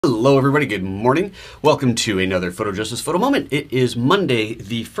Hello everybody, good morning. Welcome to another PhotoJoseph's Photo Moment. It is Monday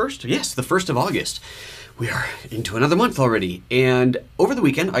the 1st, yes, the 1st of August. We are into another month already. And over the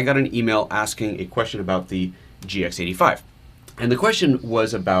weekend, I got an email asking a question about the GX85. And the question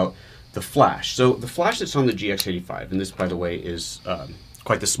was about the flash. So the flash that's on the GX85, and this, by the way, is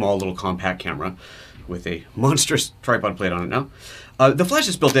quite the small little compact camera with a monstrous tripod plate on it now. The flash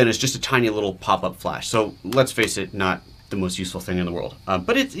that's built in is just a tiny little pop-up flash. So let's face it, not the most useful thing in the world.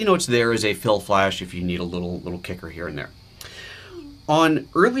 But it's, it's there as a fill flash if you need a little kicker here and there. On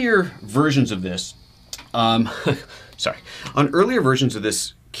earlier versions of this, on earlier versions of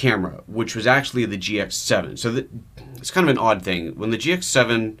this camera, which was actually the GX7, so it's kind of an odd thing. When the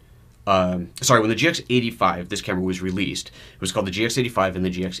GX7, when the GX85, this camera was released, it was called the GX85 and the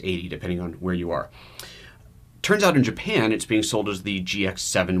GX80, depending on where you are. Turns out in Japan, it's being sold as the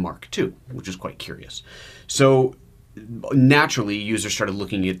GX7 Mark II, which is quite curious. So naturally, users started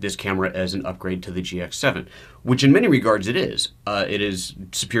looking at this camera as an upgrade to the GX7, which in many regards it is. It is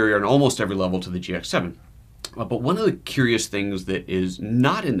superior on almost every level to the GX7. But one of the curious things that is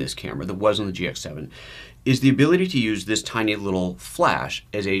not in this camera, that was on the GX7, is the ability to use this tiny little flash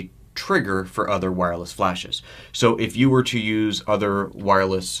as a trigger for other wireless flashes. So if you were to use other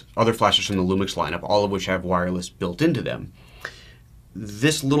flashes from the LUMIX lineup, all of which have wireless built into them,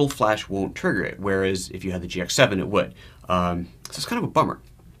 this little flash won't trigger it, whereas if you had the GX7, it would. So it's kind of a bummer.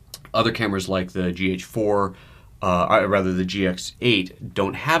 Other cameras like the GH4, rather the GX8,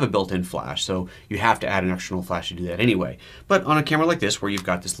 don't have a built-in flash, so you have to add an external flash to do that anyway. But on a camera like this, where you've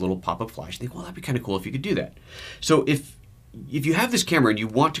got this little pop-up flash, you think, well, that'd be kind of cool if you could do that. So if you have this camera and you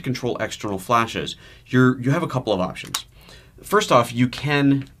want to control external flashes, you have a couple of options. First off, you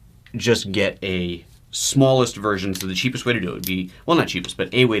can just get a smallest version, so the cheapest way to do it would be, well, not cheapest,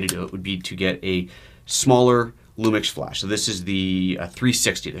 but a way to do it would be to get a smaller Lumix flash. So this is the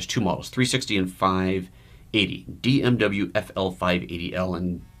 360. There's two models, 360 and 580, DMW FL580L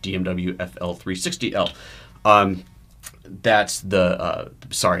and DMW FL360L. That's the,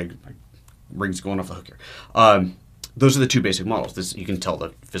 sorry, ring's going off the hook here. Those are the two basic models. You can tell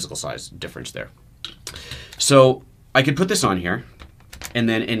the physical size difference there. So I could put this on here and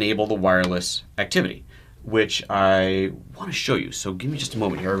then enable the wireless activity, which I want to show you. So give me just a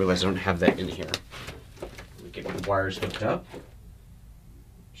moment here. I realize I don't have that in here. Let me get my wires hooked up.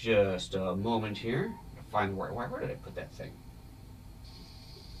 Just a moment here. Find the wire. Where did I put that thing?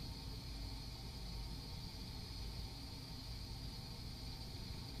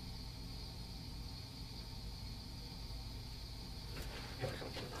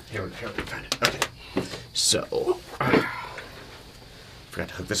 Here we go. Find it. Okay. So forgot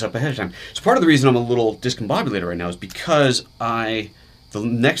to hook this up ahead of time. So part of the reason I'm a little discombobulated right now is because the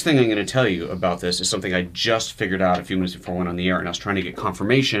next thing I'm going to tell you about this is something I just figured out a few minutes before I went on the air, and I was trying to get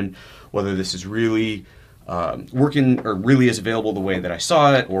confirmation whether this is really working or really is available the way that I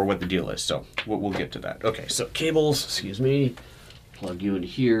saw it, or what the deal is. So we'll get to that. Okay, so cables, excuse me, plug you in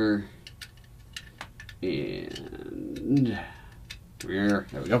here, and there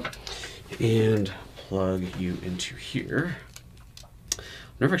we go, and plug you into here.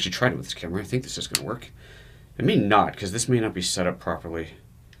 I've never actually tried it with this camera. I think this is going to work. It may not, because this may not be set up properly.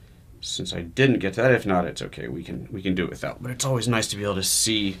 Since I didn't get that, if not, it's okay. We can do it without. But it's always nice to be able to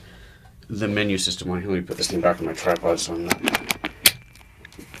see the menu system on here. Let me put this thing back on my tripod so I'm not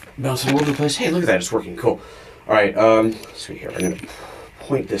bouncing all over the place. Hey, look at that. It's working. Cool. All right. Let's see here. I'm going to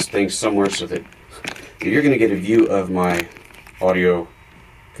point this thing somewhere so that you're going to get a view of my audio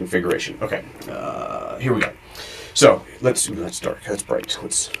configuration. Okay. Here we go. So let's dark. That's bright.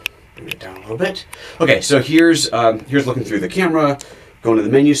 Let's bring it down a little bit. Okay, so here's looking through the camera, going to the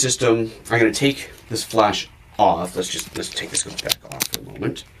menu system. I'm going to take this flash off. Let's take this back off for a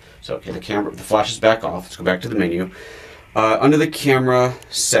moment. So okay, the flash is back off. Let's go back to the menu. Under the camera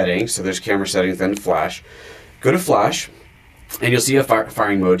settings, so there's camera settings, then flash. Go to flash, and you'll see a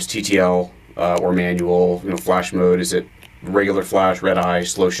firing modes, TTL or manual. Flash mode, is it regular flash, red eye,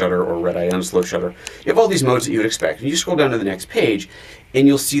 slow shutter, or red eye and slow shutter. You have all these modes that you would expect. And you scroll down to the next page, and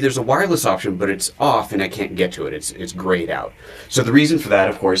you'll see there's a wireless option, but it's off, and I can't get to it. It's grayed out. So the reason for that,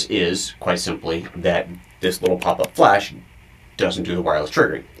 of course, is quite simply that this little pop-up flash doesn't do the wireless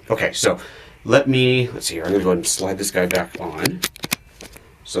triggering. Okay, so let's see here. I'm going to go ahead and slide this guy back on.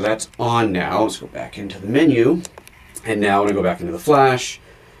 So that's on now. Let's go back into the menu, and now when I go back into the flash,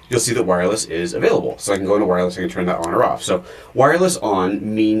 you'll see that wireless is available. So I can go into wireless, I can turn that on or off. So wireless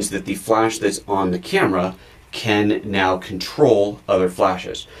on means that the flash that's on the camera can now control other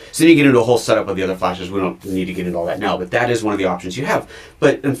flashes. So then you get into a whole setup of the other flashes. We don't need to get into all that now, but that is one of the options you have.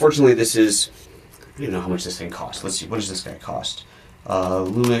 But unfortunately, this is, I don't even know how much this thing costs. Let's see, what does this guy cost?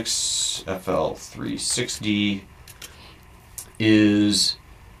 LUMIX FL360 is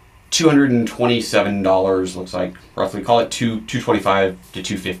 $227, looks like, roughly. Call it $225 to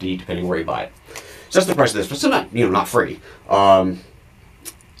 $250, depending where you buy it. So that's the price of this, but still not, not free.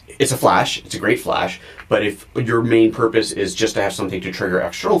 It's a flash, it's a great flash, but if your main purpose is just to have something to trigger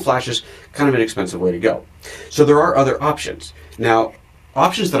external flashes, kind of an expensive way to go. So there are other options. Now,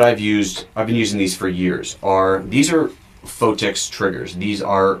 options that I've been using these for years, these are Photix triggers. These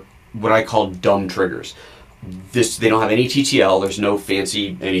are what I call dumb triggers. They don't have any TTL, there's no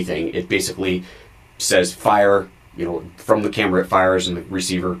fancy anything. It basically says fire, from the camera it fires and the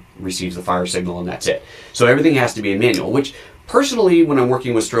receiver receives the fire signal, and that's it. So everything has to be in manual, which personally, when I'm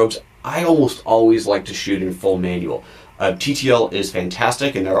working with strobes, I almost always like to shoot in full manual. TTL is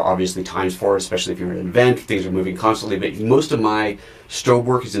fantastic, and there are obviously times for it, especially if you're in an event, things are moving constantly, but most of my strobe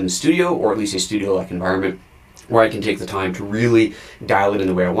work is in the studio, or at least a studio-like environment, where I can take the time to really dial it in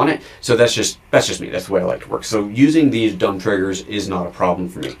the way I want it. So that's just me, that's the way I like to work. So using these dumb triggers is not a problem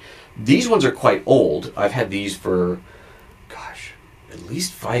for me. These ones are quite old. I've had these for, gosh, at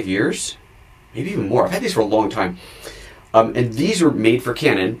least 5 years, maybe even more. I've had these for a long time. And these are made for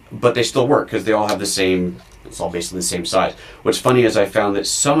Canon, but they still work because they all have the same, it's all basically the same size. What's funny is I found that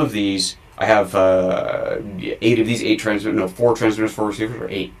some of these, I have 8 of these, 4 transmitters, 4 receivers, or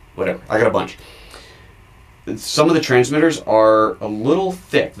 8, whatever. I got a bunch. Some of the transmitters are a little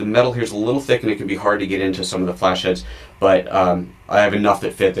thick. The metal here is a little thick and it can be hard to get into some of the flash heads, but I have enough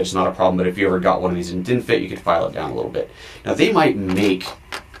that fit that it's not a problem. But if you ever got one of these and didn't fit, you could file it down a little bit. Now they might make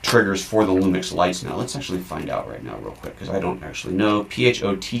triggers for the LUMIX lights now. Let's actually find out right now real quick, because I don't actually know.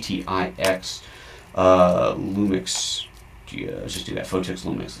 PHOTTIX LUMIX, let's just do that, Photix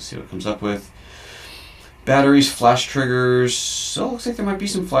LUMIX. Let's see what it comes up with. Batteries, flash triggers. So it looks like there might be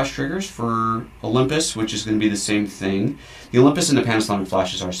some flash triggers for Olympus, which is going to be the same thing. The Olympus and the Panasonic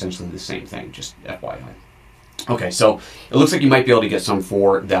flashes are essentially the same thing, just FYI. Okay, so it looks like you might be able to get some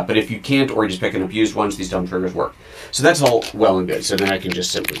for that, but if you can't, or you're just picking up used ones, these dumb triggers work. So that's all well and good. So then I can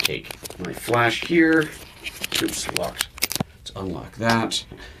just simply take my flash here. Oops, locked. Let's unlock that.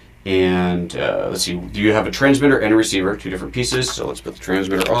 And let's see, do you have a transmitter and a receiver, 2 different pieces? So let's put the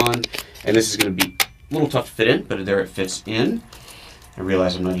transmitter on, and this is going to be a little tough to fit in, but there it fits in. I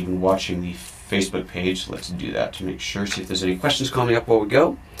realize I'm not even watching the Facebook page. Let's do that to make sure, see if there's any questions coming up while we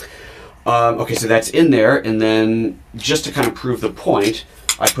go. Okay, so that's in there, and then just to kind of prove the point,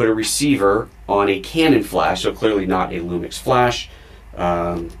 I put a receiver on a Canon flash, so clearly not a LUMIX flash.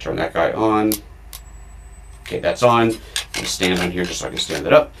 Turn that guy on. Okay, that's on. I'll stand on here just so I can stand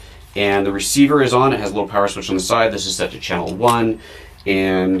it up. And the receiver is on. It has a little power switch on the side. This is set to channel 1,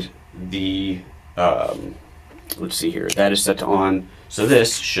 and the let's see here, that is set to on, so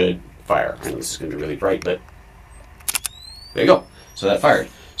this should fire. I know this is going to be really bright, but there you go. So that fired.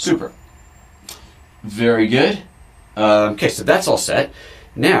 Super. Very good. Okay, so that's all set.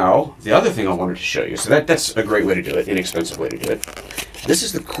 Now, the other thing I wanted to show you, so that's a great way to do it, inexpensive way to do it. This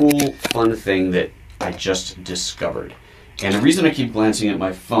is the cool, fun thing that I just discovered. And the reason I keep glancing at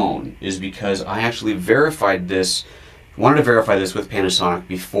my phone is because I actually wanted to verify this with Panasonic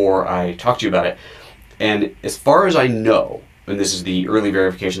before I talked to you about it. And as far as I know, and this is the early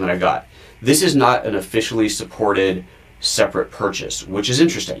verification that I got, this is not an officially supported separate purchase, which is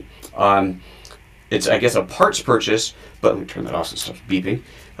interesting. It's, I guess, a parts purchase, but let me turn that off so it stops beeping.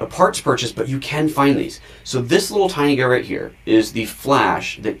 A parts purchase, but you can find these. So this little tiny guy right here is the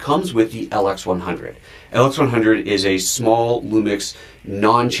flash that comes with the LX100. LX100 is a small LUMIX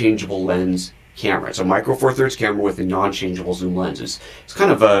non-changeable lens camera. It's a micro four thirds camera with a non-changeable zoom lens. It's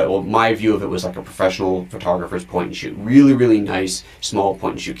kind of a, well, my view of it was like a professional photographer's point and shoot. Really, really nice, small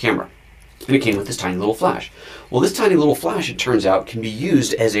point and shoot camera. And it came with this tiny little flash. Well, this tiny little flash, it turns out, can be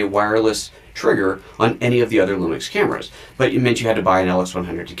used as a wireless trigger on any of the other LUMIX cameras. But it meant you had to buy an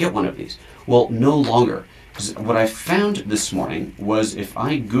LX100 to get one of these. Well, no longer. Because what I found this morning was if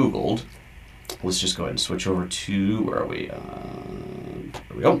I Googled, let's just go ahead and switch over to, where are we?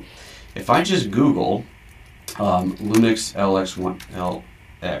 There we go. If I just Google LUMIX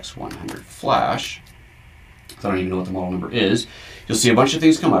LX100 flash, I don't even know what the model number is, you'll see a bunch of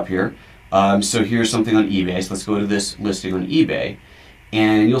things come up here. So here's something on eBay. So let's go to this listing on eBay,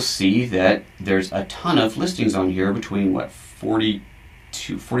 and you'll see that there's a ton of listings on here between what, $43,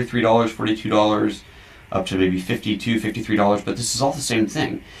 $42, up to maybe $52, $53, but this is all the same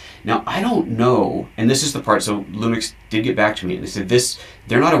thing. Now, I don't know, and this is the part, so LUMIX did get back to me, and they said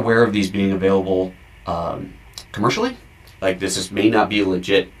they're not aware of these being available commercially. Like, may not be a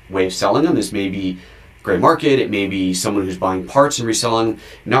legit way of selling them. This may be gray market, it may be someone who's buying parts and reselling them.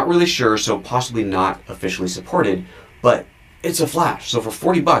 Not really sure, so possibly not officially supported, but it's a flash. So for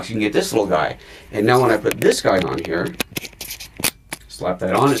 40 bucks, you can get this little guy. And now when I put this guy on here, slap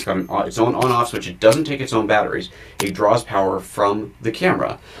that on, it's got its own on-off switch. It doesn't take its own batteries. It draws power from the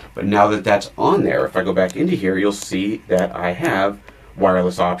camera. But now that that's on there, if I go back into here, you'll see that I have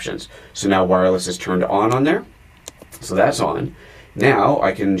wireless options. So now wireless is turned on there. So that's on. Now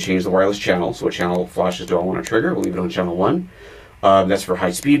I can change the wireless channel. So what channel flashes do I want to trigger? We'll leave it on channel 1. That's for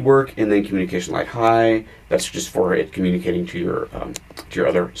high speed work, and then communication light high. That's just for it communicating to your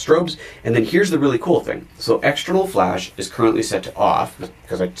other strobes. And then here's the really cool thing. So external flash is currently set to off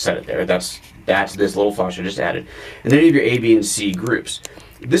because I set it there. That's this little flash I just added. And then you have your A, B, and C groups.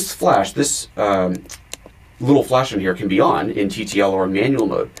 This flash, this little flash in here can be on in TTL or manual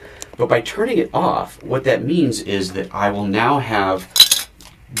mode. But by turning it off, what that means is that I will now have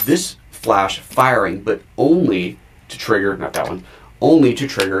this flash firing, but only to trigger, not that one, only to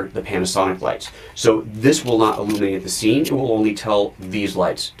trigger the Panasonic lights. So this will not illuminate the scene, it will only tell these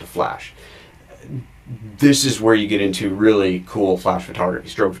lights to flash. This is where you get into really cool flash photography,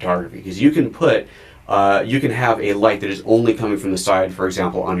 strobe photography, because you can put, you can have a light that is only coming from the side, for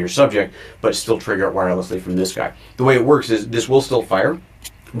example, on your subject, but still trigger it wirelessly from this guy. The way it works is this will still fire,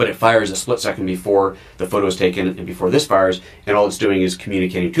 but it fires a split second before the photo is taken and before this fires, and all it's doing is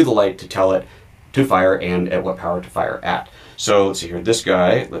communicating to the light to tell it to fire and at what power to fire at. So let's see here, this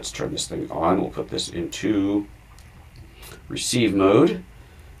guy, let's turn this thing on. We'll put this into receive mode,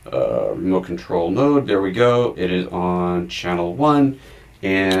 remote control mode. There we go. It is on channel 1,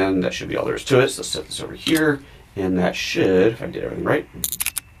 and that should be all there is to it. So let's set this over here, and that should, if I did everything right,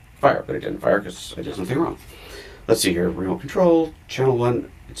 fire, but it didn't fire because I did something wrong. Let's see here, remote control, channel 1,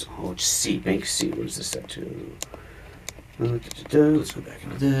 it's C, bank C. What is this set to? Let's go back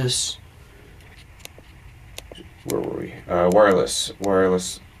into this. Where were we? Wireless.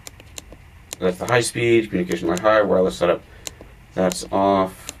 That's the high speed, communication light high, wireless setup. That's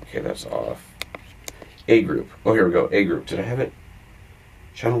off. Okay, that's off. A group. Oh, here we go. A group. Did I have it?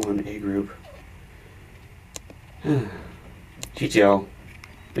 Channel 1, A group. TTL.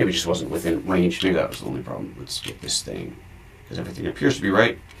 Maybe it just wasn't within range. Maybe that was the only problem. Let's get this thing, because everything appears to be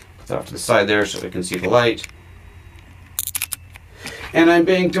right. Put that off to the side there so I can see the light. And I'm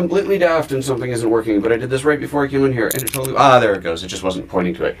being completely daft and something isn't working, but I did this right before I came in here, and it totally, there it goes. It just wasn't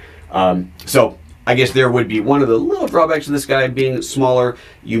pointing to it. So I guess there would be one of the little drawbacks of this guy being smaller.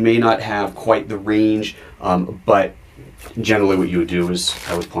 You may not have quite the range, but generally what you would do is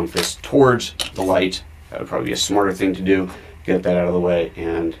I would point this towards the light. That would probably be a smarter thing to do. Get that out of the way,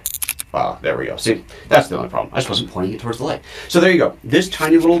 and there we go. See, that's the only problem. I just wasn't pointing it towards the light. So there you go. This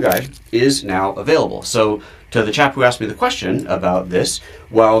tiny little guy is now available. So to the chap who asked me the question about this,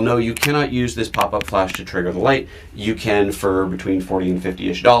 while no, you cannot use this pop-up flash to trigger the light, you can, for between $40 and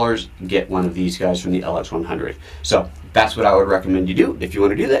 $50-ish, get one of these guys from the LX100. So that's what I would recommend you do if you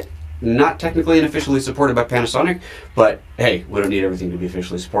want to do that. Not technically and officially supported by Panasonic, but hey, we don't need everything to be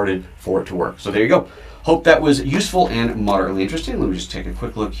officially supported for it to work. So there you go. Hope that was useful and moderately interesting. Let me just take a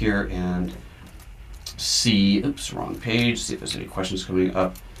quick look here and see, oops, wrong page, see if there's any questions coming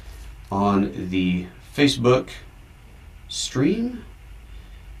up on the Facebook stream.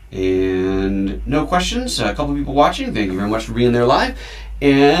 And no questions, a couple people watching. Thank you very much for being there live.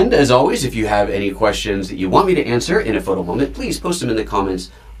 And as always, if you have any questions that you want me to answer in a photo moment, please post them in the comments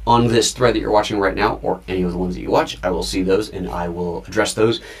on this thread that you're watching right now, or any of the ones that you watch. I will see those and I will address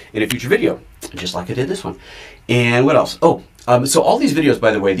those in a future video, just like I did this one. And what else? Oh, so all these videos, by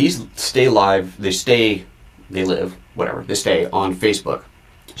the way, these stay live, they live, whatever, they stay on Facebook.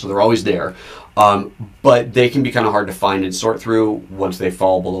 So they're always there, but they can be kind of hard to find and sort through once they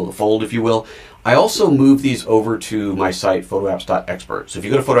fall below the fold, if you will. I also move these over to my site, photoapps.expert. So if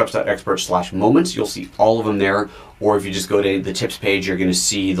you go to photoapps.expert/moments, you'll see all of them there. Or if you just go to the tips page, you're going to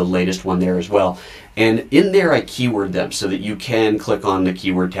see the latest one there as well. And in there, I keyword them so that you can click on the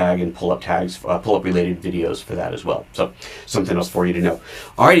keyword tag and pull up tags, pull up related videos for that as well. So something else for you to know.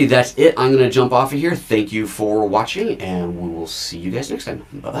 Alrighty, that's it. I'm going to jump off of here. Thank you for watching, and we will see you guys next time.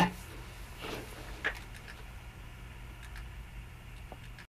 Bye-bye.